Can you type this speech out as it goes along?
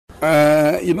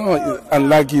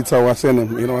Unlucky it's our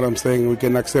surname. You know what I'm saying? We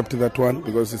can accept that one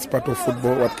because it's part of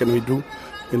football. What can we do?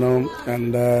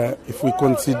 And if we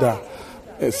consider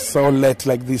so late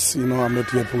like this, I'm not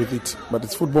happy with it. But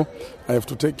it's football. I have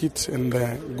to take it and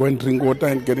go and drink water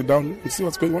and get it down and see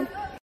what's going on.